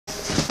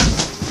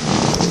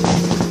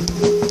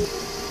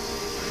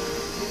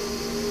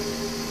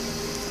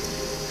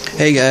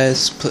Hey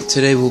guys,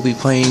 today we'll be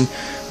playing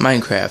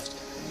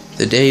Minecraft.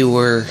 The day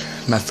were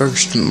my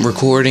first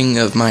recording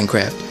of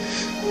Minecraft.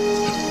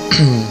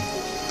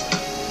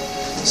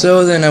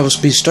 So then I will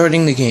be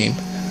starting the game.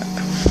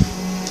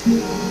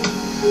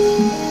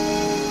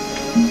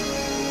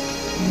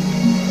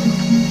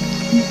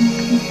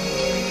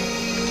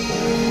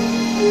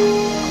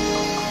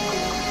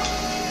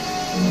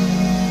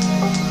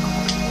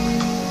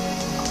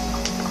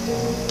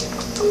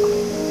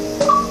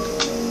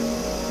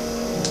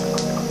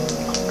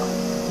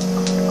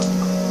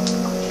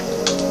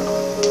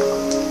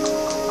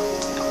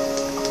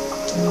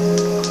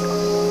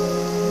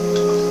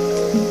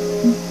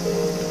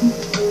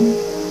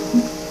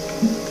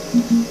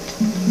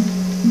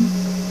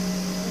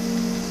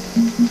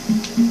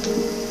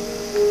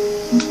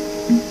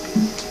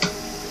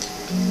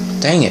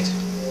 Dang it.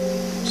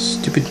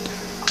 Stupid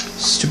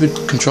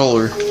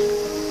controller.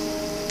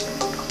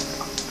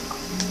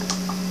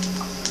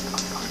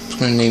 I'm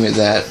gonna name it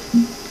that.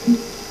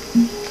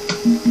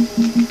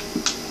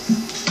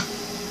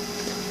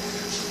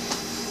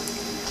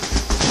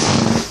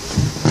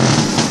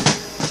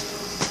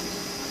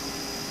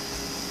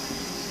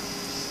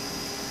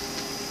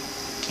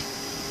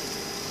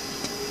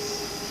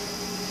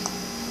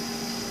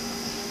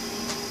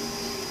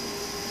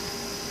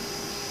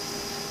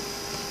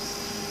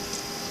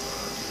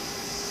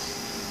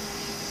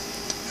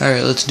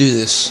 Alright, let's do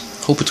this.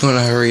 Hope it's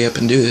gonna hurry up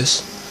and do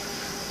this,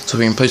 so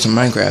we can play some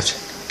Minecraft.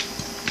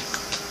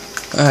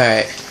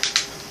 Alright.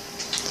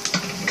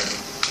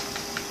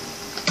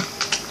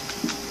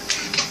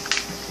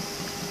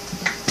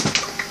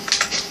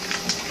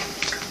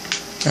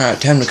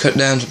 Alright, time to cut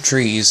down some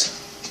trees,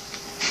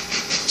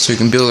 so we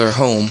can build our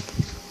home.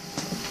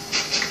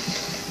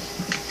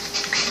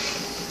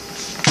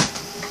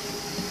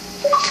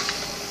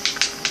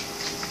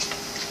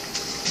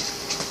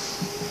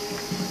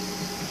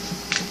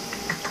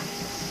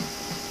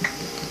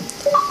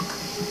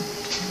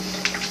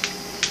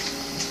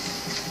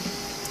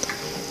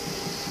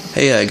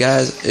 Hey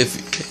guys,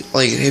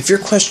 if you're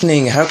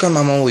questioning how come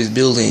I'm always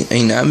building,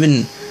 I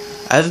mean,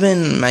 I've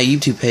been my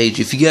YouTube page.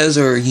 If you guys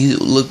are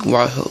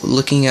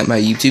looking at my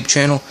YouTube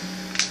channel,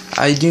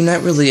 I do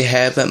not really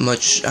have that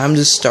much. I'm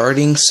just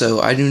starting,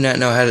 so I do not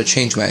know how to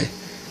change my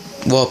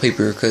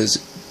wallpaper because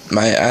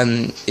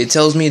it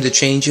tells me to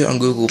change it on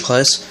Google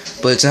Plus,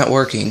 but it's not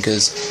working.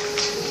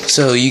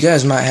 So you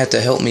guys might have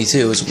to help me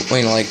too. I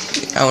mean, I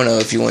don't know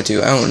if you want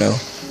to. I don't know.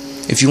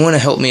 If you want to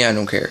help me, I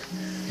don't care.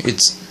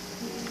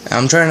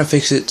 I'm trying to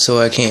fix it so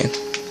I can.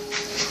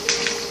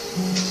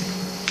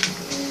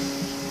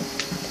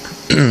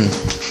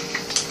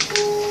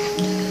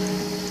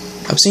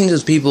 I've seen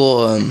those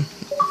people,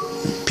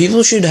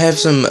 people should have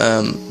some,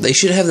 they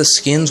should have the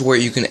skins where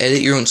you can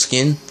edit your own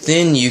skin,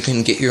 then you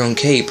can get your own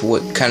cape,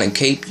 what kind of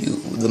cape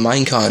the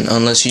Minecon,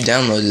 unless you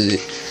downloaded it.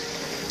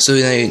 So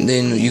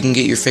then you can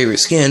get your favorite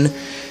skin,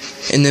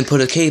 and then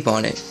put a cape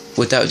on it,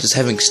 without just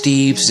having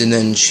Steve's, and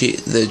then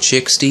the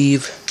chick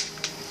Steve.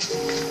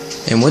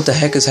 And what the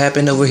heck has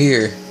happened over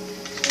here?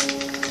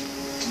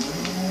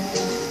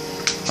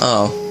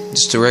 Oh,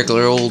 just a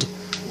regular old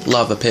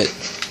lava pit.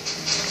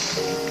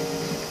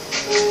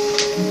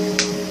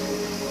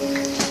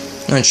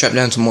 I'm gonna chop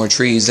down some more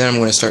trees, then I'm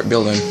gonna start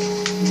building.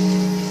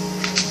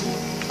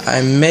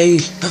 I may...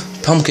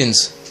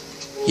 pumpkins!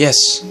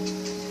 Yes!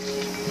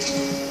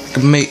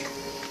 I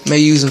may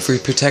use them for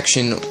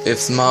protection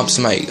if the mobs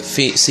might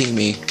see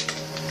me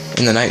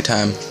in the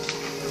nighttime.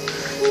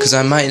 Because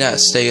I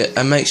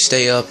might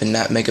stay up and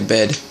not make a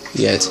bed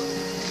yet.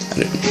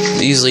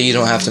 Usually you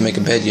don't have to make a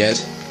bed yet.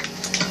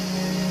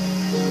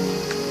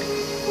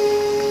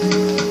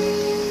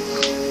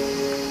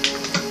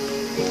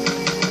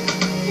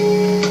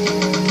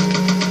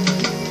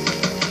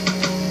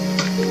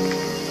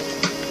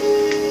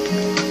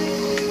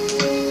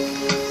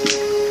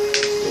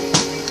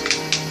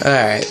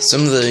 Alright,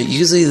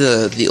 usually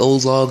the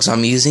old logs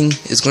I'm using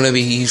is going to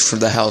be used for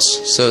the house.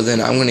 So then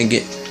I'm going to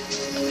get...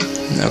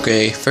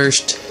 Okay,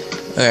 first,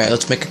 alright,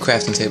 let's make a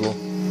crafting table.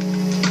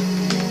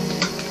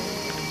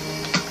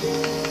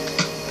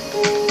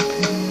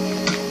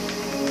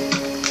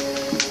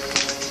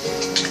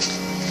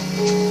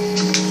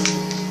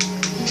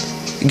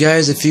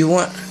 Guys, if you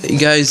want,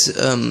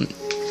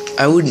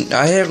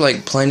 I have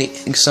like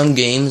some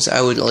games,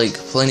 I would like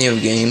plenty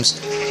of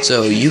games,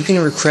 so you can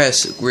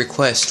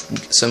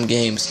request some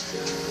games.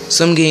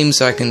 Some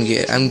games I can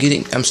get. I'm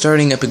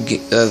starting up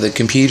the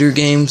computer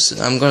games.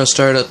 I'm gonna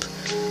start up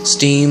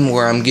Steam,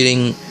 where I'm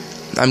getting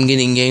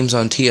games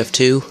on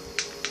TF2.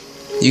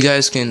 You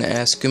guys can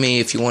ask me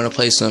if you want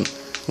to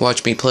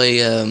watch me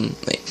play,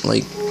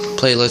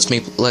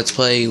 let's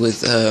play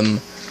with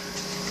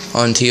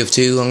on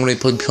TF2. I'm going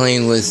to be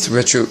playing with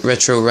Retro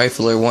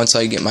Rifler once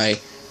I get my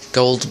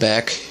gold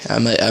back. I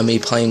may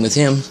playing with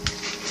him.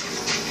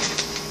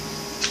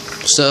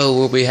 So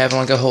we'll be having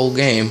like a whole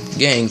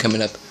gang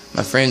coming up.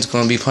 My friend's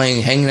going to be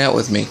hanging out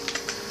with me.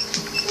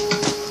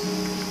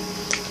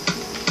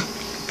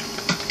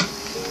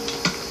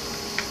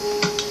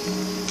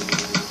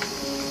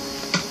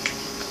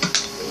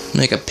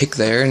 make a pick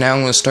there. Now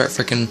I'm gonna start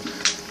freaking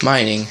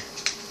mining.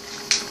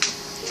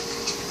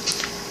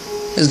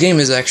 This game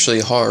is actually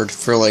hard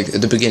for, like,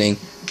 at the beginning.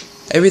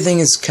 Everything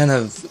is kind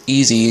of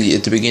easy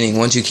at the beginning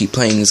once you keep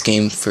playing this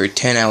game for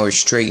 10 hours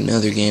straight in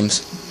other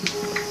games.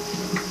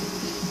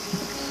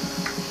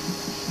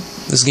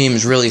 This game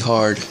is really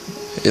hard.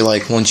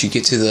 Like, once you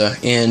get to the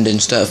end and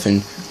stuff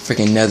and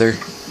freaking Nether.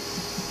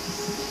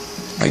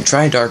 Like,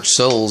 try Dark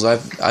Souls.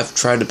 I've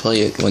tried to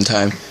play it one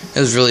time.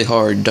 It was really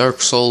hard.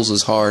 Dark Souls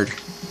is hard.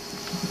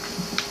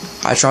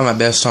 I try my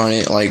best on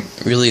it, like,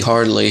 really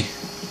hardly.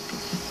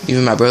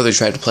 Even my brother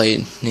tried to play it,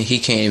 and he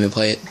can't even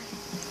play it.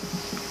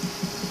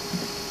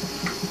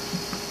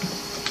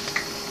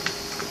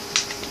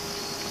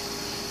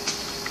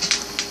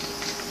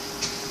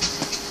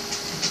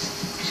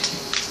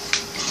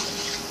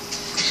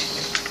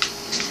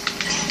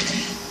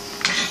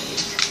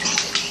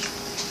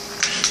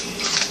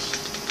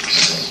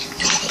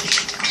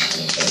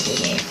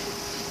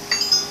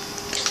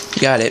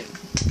 Got it.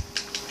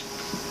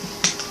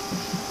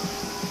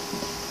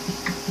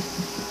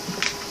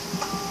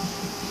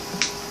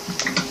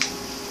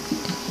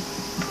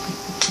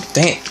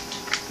 Dang it.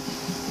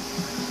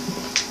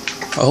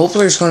 I hope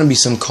there's going to be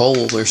some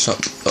coal or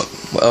something.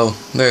 Oh,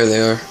 there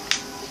they are.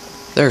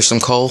 There's some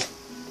coal.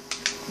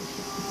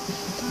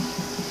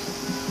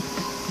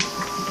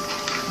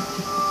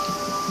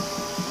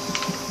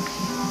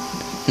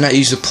 I'm not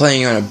used to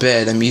playing on a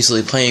bed. I'm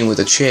usually playing with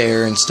a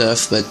chair and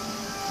stuff, but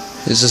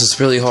it's just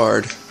really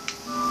hard.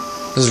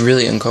 This is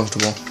really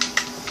uncomfortable.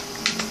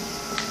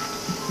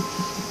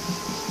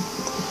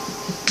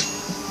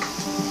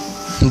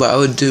 But I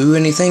would do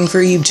anything for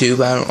YouTube.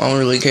 I don't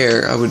really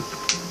care. I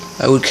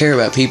would care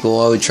about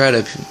people. I would try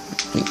to,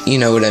 you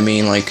know what I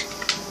mean. Like,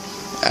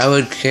 I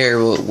would care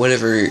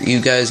whatever you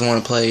guys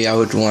want to play. I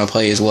would want to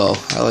play as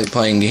well. I like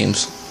playing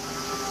games.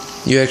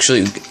 You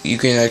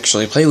can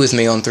actually play with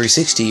me on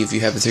 360 if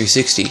you have a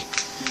 360.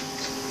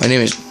 My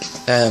name is.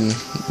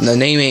 The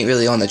name ain't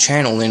really on the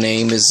channel. The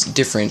name is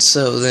different.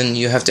 So then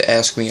you have to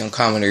ask me on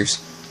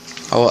commenters.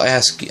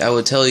 I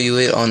will tell you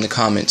it on the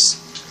comments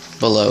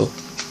below.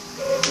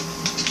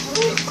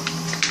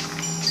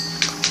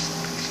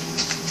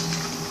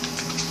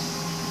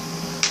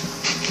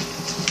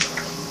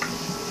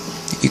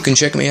 You can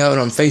check me out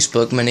on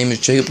Facebook. My name is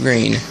Jacob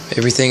Green.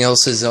 Everything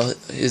else is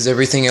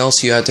everything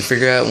else you have to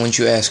figure out once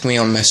you ask me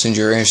on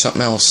Messenger or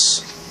something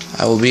else.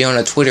 I will be on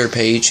a Twitter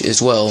page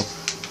as well.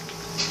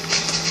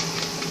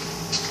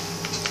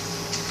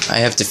 I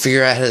have to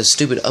figure out how to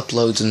stupid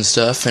uploads and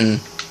stuff, and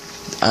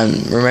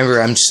remember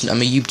I'm a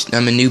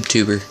noob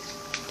tuber.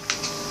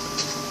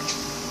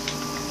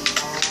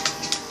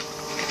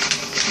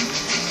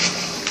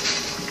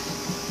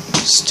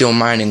 Still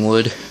mining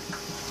wood.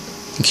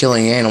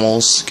 Killing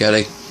animals,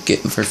 gotta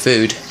get them for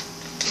food.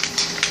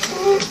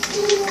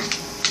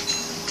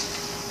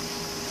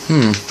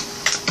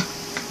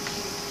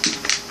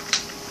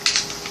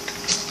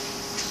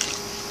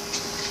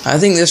 I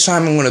think this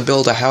time I'm gonna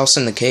build a house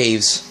in the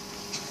caves.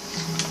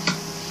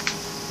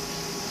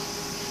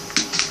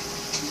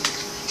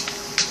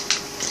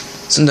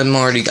 Since I've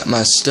already got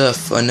my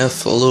stuff,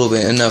 enough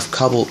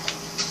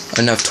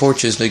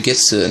torches to get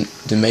to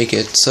make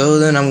it, so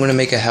then I'm gonna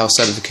make a house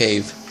out of the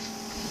cave.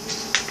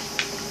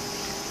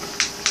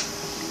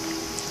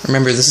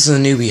 Remember, this is a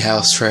newbie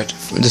house, right?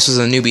 This is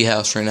a newbie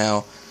house for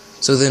now.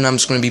 So then I'm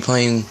just going to be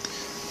playing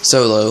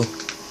solo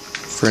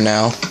for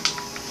now.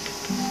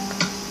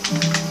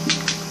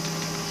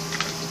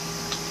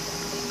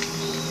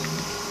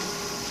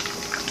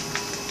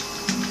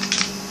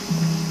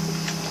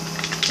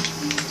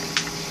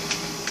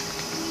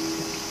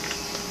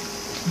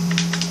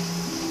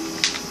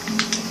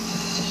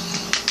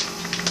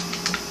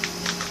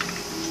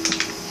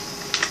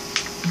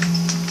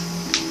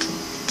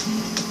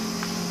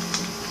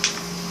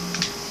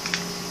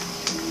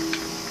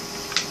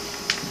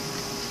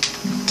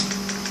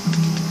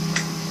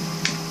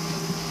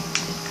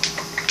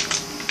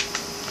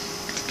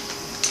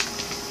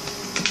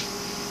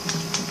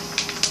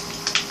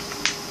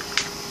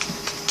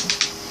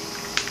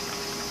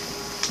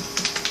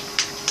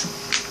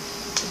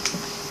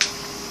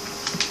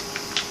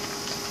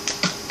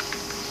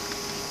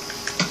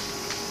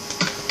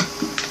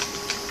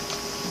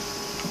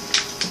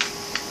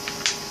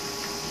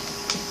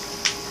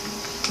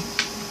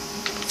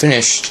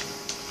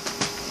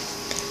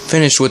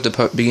 Finished with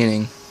the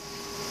beginning.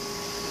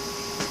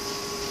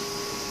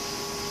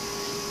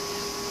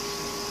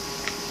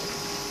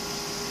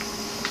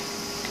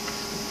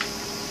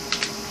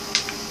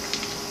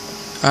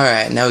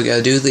 Alright, now we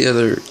gotta do the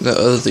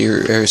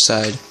other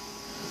side.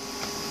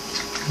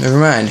 Never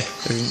mind.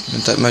 There's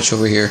not that much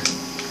over here.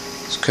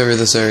 Let's cover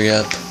this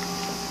area up.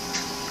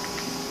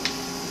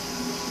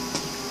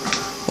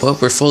 Well,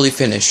 we're fully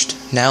finished.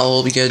 Now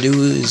all we gotta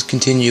do is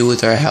continue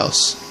with our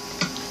house.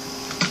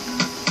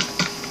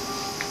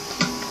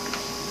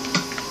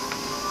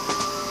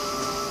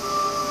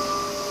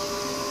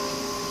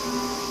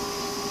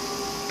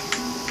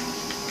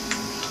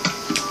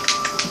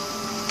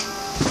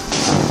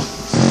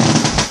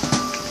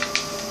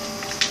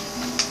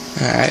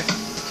 Alright,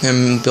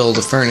 and build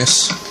a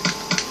furnace.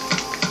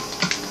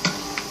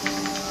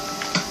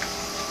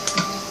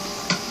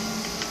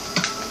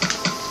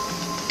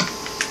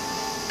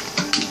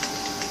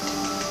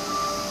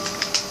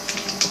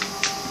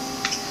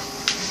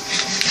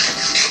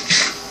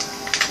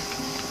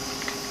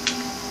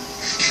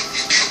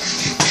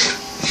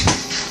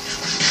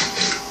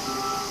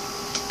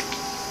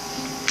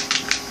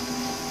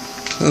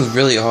 It was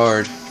really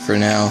hard for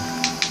now.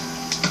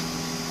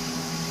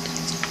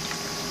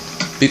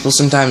 People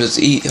sometimes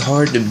it's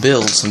hard to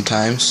build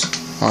sometimes.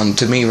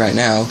 To me right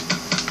now,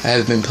 I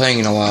haven't been playing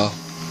in a while.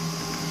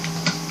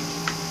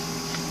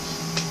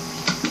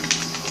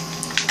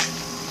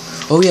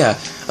 Oh yeah,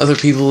 other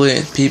people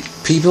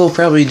people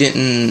probably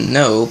didn't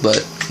know,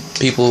 but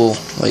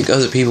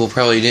other people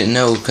probably didn't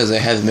know because I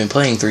haven't been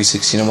playing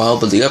 360 in a while.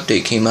 But the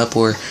update came up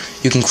where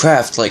you can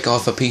craft like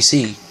off a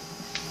PC.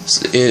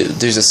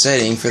 There's a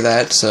setting for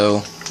that, so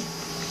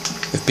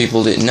if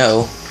people didn't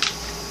know.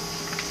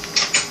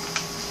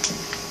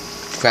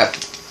 Crap.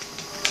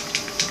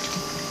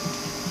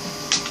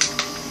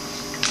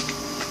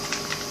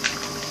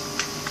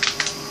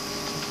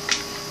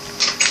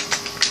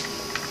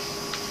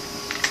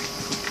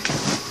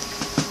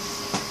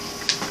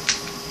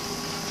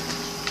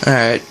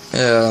 Alright,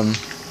 I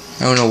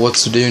don't know what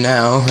to do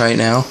right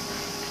now.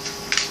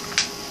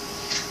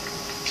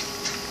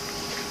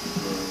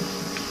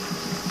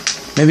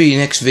 Maybe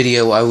next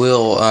video I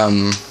will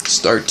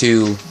start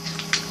to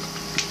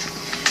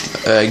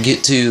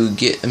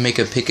make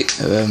a picket.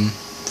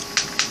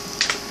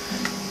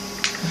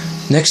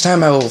 Next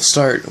time I will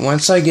start,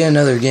 once I get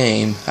another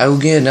game, I will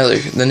get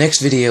the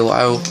next video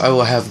I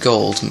will have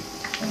gold.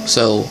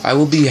 So I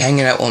will be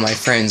hanging out with my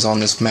friends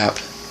on this map,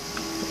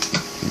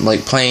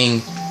 like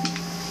playing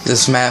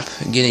this map,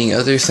 getting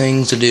other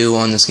things to do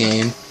on this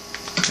game,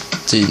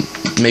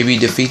 to maybe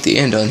defeat the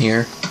end on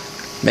here,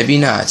 maybe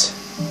not.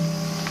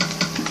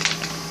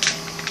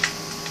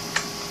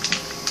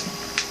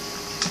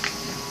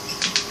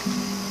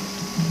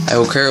 I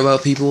will care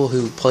about people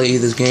who play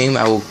this game.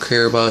 I will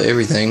care about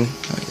everything.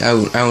 I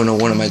don't know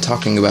what am I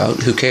talking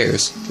about. Who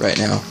cares right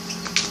now?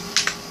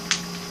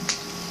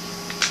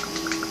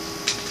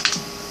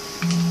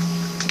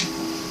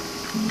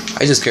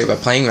 I just care about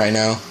playing right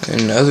now,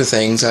 and other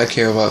things I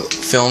care about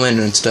filming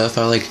and stuff.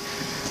 I like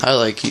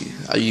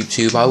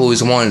YouTube. I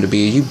always wanted to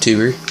be a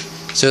YouTuber,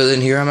 so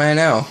then here am I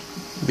now,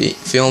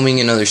 filming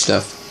and other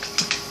stuff.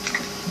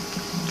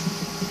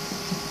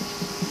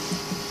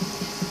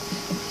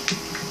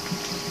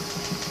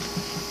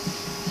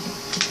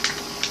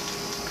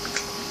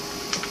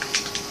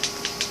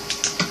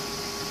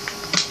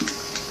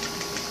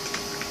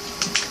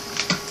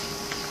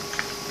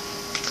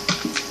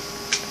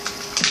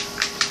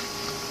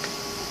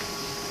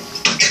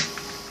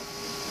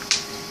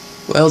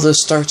 Well,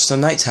 this starts the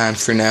nighttime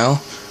for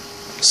now,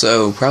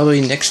 so probably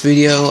next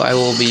video I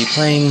will be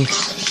playing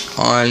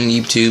on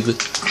YouTube,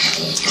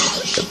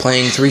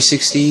 playing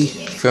 360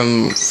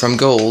 from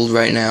gold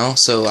right now.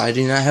 So I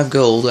do not have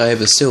gold, I have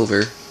a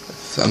silver.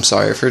 I'm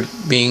sorry for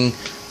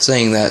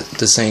saying that at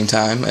the same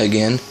time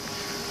again.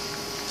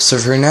 So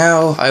for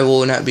now, I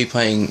will not be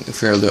playing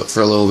for a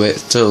little bit.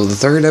 So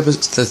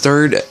the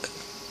third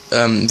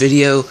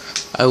video,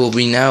 I will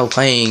be now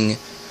playing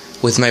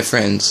with my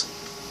friends.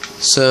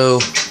 So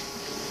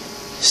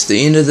it's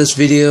the end of this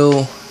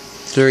video.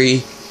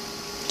 3,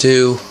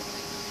 2,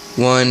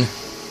 1.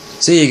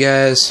 See you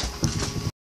guys.